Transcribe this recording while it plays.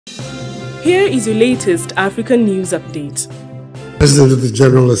Here is your latest African news update. President of the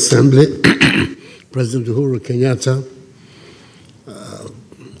General Assembly, President Uhuru Kenyatta,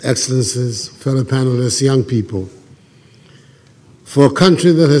 Excellencies, fellow panelists, young people, for a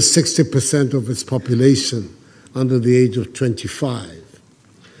country that has 60% of its population under the age of 25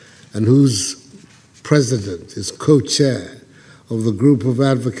 and whose president is co-chair of the group of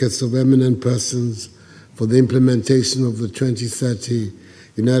advocates of eminent persons for the implementation of the 2030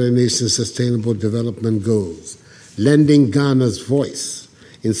 United Nations Sustainable Development Goals, lending Ghana's voice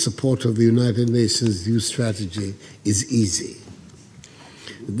in support of the United Nations Youth Strategy is easy.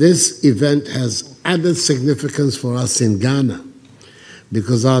 This event has added significance for us in Ghana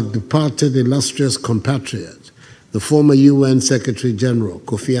because our departed illustrious compatriot, the former UN Secretary General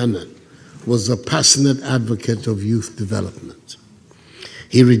Kofi Annan, was a passionate advocate of youth development.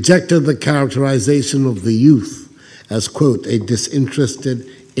 He rejected the characterization of the youth as, quote, a disinterested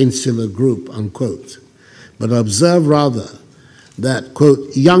insular group, unquote, but observed rather that,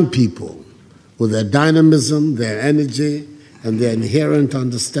 quote, young people with their dynamism, their energy, and their inherent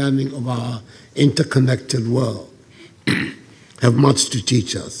understanding of our interconnected world have much to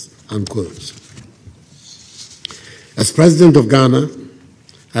teach us, unquote. As President of Ghana,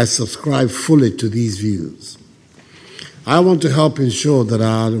 I subscribe fully to these views. I want to help ensure that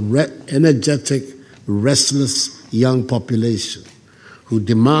our energetic, restless young population who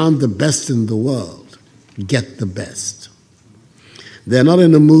demand the best in the world get the best. They're not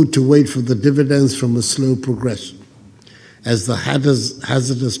in a mood to wait for the dividends from a slow progression, as the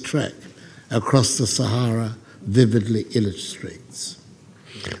hazardous trek across the Sahara vividly illustrates.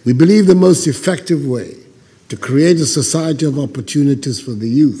 We believe the most effective way to create a society of opportunities for the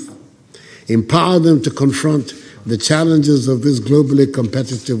youth, empower them to confront the challenges of this globally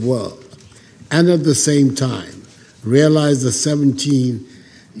competitive world, and at the same time realize the 17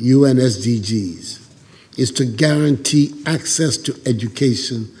 UN SDGs, is to guarantee access to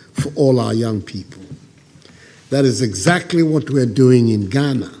education for all our young people. That is exactly what we're doing in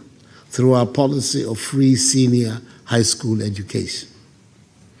Ghana through our policy of free senior high school education.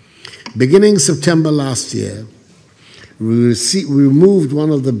 Beginning September last year, we removed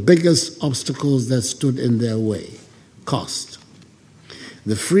one of the biggest obstacles that stood in their way, cost.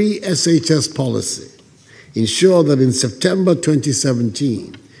 The free SHS policy ensured that in September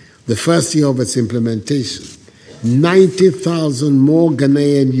 2017, the first year of its implementation, 90,000 more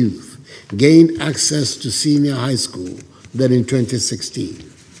Ghanaian youth gained access to senior high school than in 2016.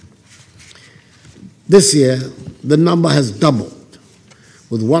 This year, the number has doubled,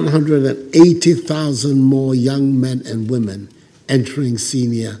 with 180,000 more young men and women entering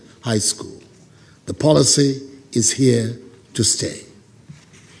senior high school. The policy is here to stay.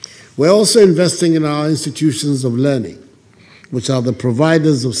 We're also investing in our institutions of learning, which are the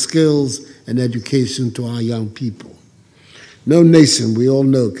providers of skills and education to our young people. No nation, we all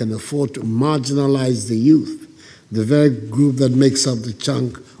know, can afford to marginalize the youth, the very group that makes up the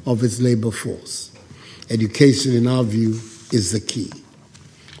chunk of its labor force. Education, in our view, is the key.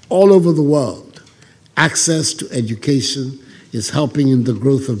 All over the world, access to education is helping in the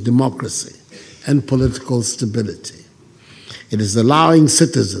growth of democracy and political stability. It is allowing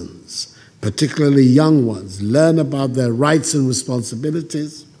citizens, particularly young ones, learn about their rights and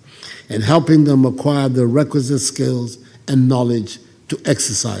responsibilities and helping them acquire the requisite skills and knowledge to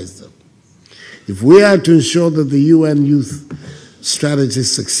exercise them. If we are to ensure that the UN Youth Strategy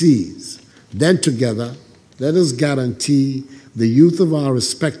succeeds, then together, let us guarantee the youth of our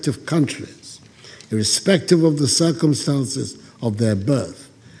respective countries, irrespective of the circumstances of their birth,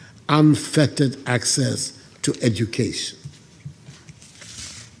 unfettered access to education.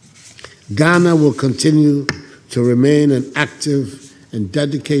 Ghana will continue to remain an active and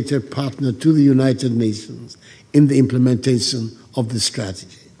dedicated partner to the United Nations in the implementation of this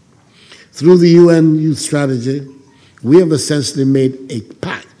strategy. Through the UN Youth Strategy, we have essentially made a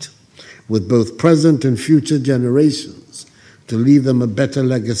pact with both present and future generations to leave them a better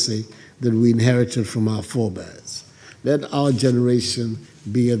legacy than we inherited from our forebears. Let our generation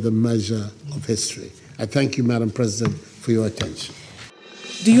be the measure of history. I thank you, Madam President, for your attention.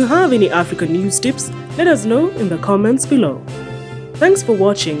 Do you have any African news tips? Let us know in the comments below. Thanks for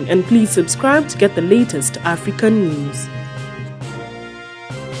watching, and please subscribe to get the latest African news.